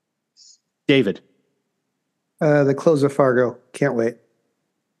 David. The close of Fargo. Can't wait.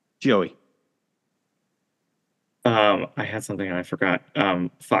 Joey. I had something and I forgot.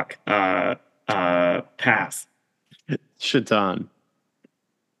 Pass. Shaitan.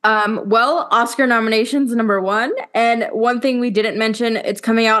 Well, Oscar nominations, #1. And one thing we didn't mention, it's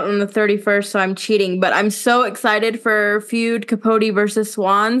coming out on the 31st, so I'm cheating, but I'm so excited for Feud Capote versus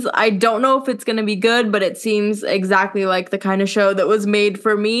Swans. I don't know if it's going to be good, but it seems exactly like the kind of show that was made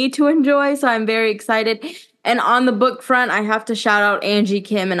for me to enjoy, so I'm very excited. And on the book front, I have to shout out Angie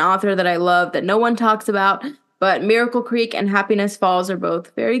Kim, an author that I love that no one talks about. But Miracle Creek and Happiness Falls are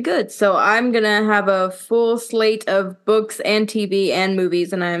both very good. So I'm going to have a full slate of books and TV and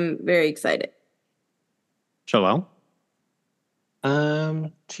movies, and I'm very excited. Jalal?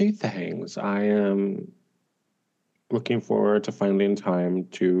 Two things. I am looking forward to finding time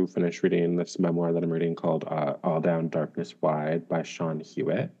to finish reading this memoir that I'm reading called All Down Darkness Wide by Sean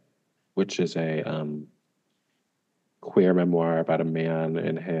Hewitt, which is a queer memoir about a man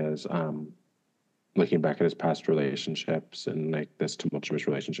and his looking back at his past relationships and this tumultuous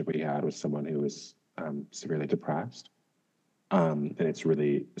relationship he had with someone who was severely depressed. And it's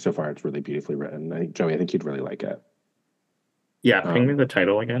really beautifully written. I think, Joey, you'd really like it. Yeah, ping me the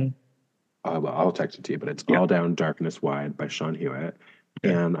title again. I'll text it to you, but it's All Down Darkness Wide by Sean Hewitt.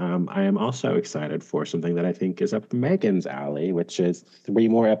 Okay. And I am also excited for something that I think is up Megan's alley, which is 3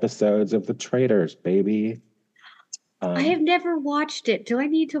 more episodes of The Traitors, baby. I have never watched it. Do I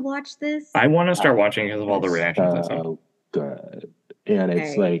need to watch this? I want to start watching because of all the reactions. So good. And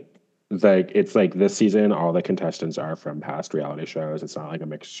it's it's like this season, all the contestants are from past reality shows. It's not like a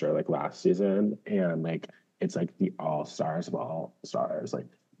mixture like last season. And it's like the all-stars of all stars. Like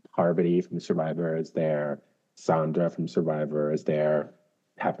Parvati from Survivor is there. Sandra from Survivor is there.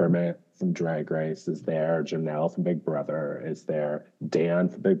 Peppermint from Drag Race is there. Janelle from Big Brother is there. Dan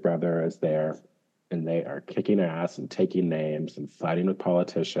from Big Brother is there. And they are kicking ass and taking names and fighting with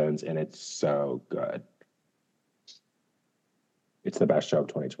politicians, and it's so good. It's the best show of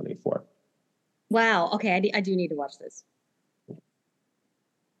 2024. Wow. Okay, I do need to watch this.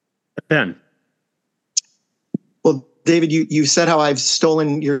 Ben. Well, David, you said how I've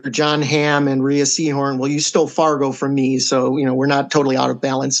stolen your John Hamm and Rhea Seehorn. Well, you stole Fargo from me, so we're not totally out of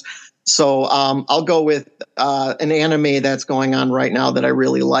balance. So I'll go with an anime that's going on right now that I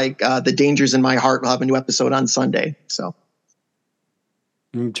really like. The Dangers in My Heart will have a new episode on Sunday. So,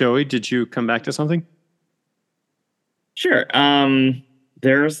 Joey, did you come back to something? Sure.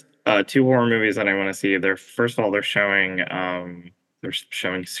 There's 2 horror movies that I want to see. First of all, they're showing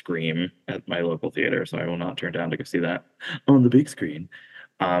Scream at my local theater, so I will not turn down to go see that on the big screen.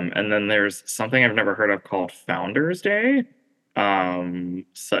 And then there's something I've never heard of called Founders Day.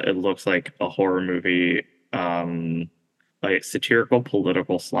 So it looks like a horror movie, like satirical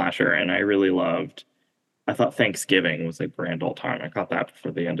political slasher, and I thought Thanksgiving was a grand old time. I caught that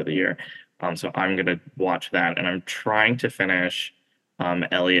for the end of the year. So I'm gonna watch that, and I'm trying to finish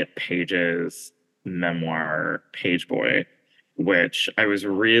Elliot Page's memoir, Page Boy, which I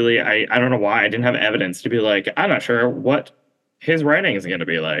don't know why I didn't have evidence to be like, I'm not sure what his writing is gonna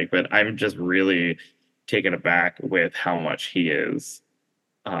be like, but I'm just really taken aback with how much he is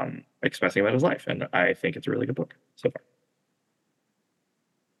expressing about his life, and I think it's a really good book so far.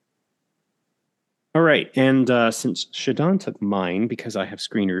 All right, and since Shadon took mine because I have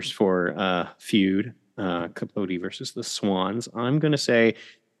screeners for Feud, Capote versus the Swans, I'm going to say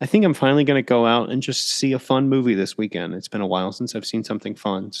I think I'm finally going to go out and just see a fun movie this weekend. It's been a while since I've seen something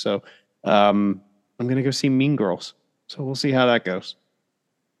fun, so I'm going to go see Mean Girls. So we'll see how that goes.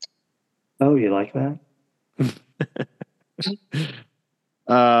 Oh, you like that?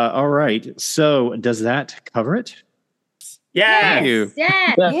 All right, so does that cover it? Yeah. Thank you.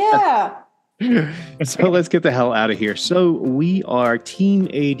 Yeah. So let's get the hell out of here. So we are Team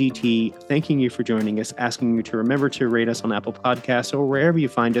ADT, thanking you for joining us, asking you to remember to rate us on Apple Podcasts or wherever you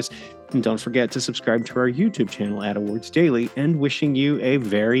find us. And don't forget to subscribe to our YouTube channel at Awards Daily, and wishing you a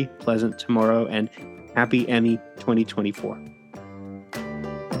very pleasant tomorrow and happy Emmy 2024.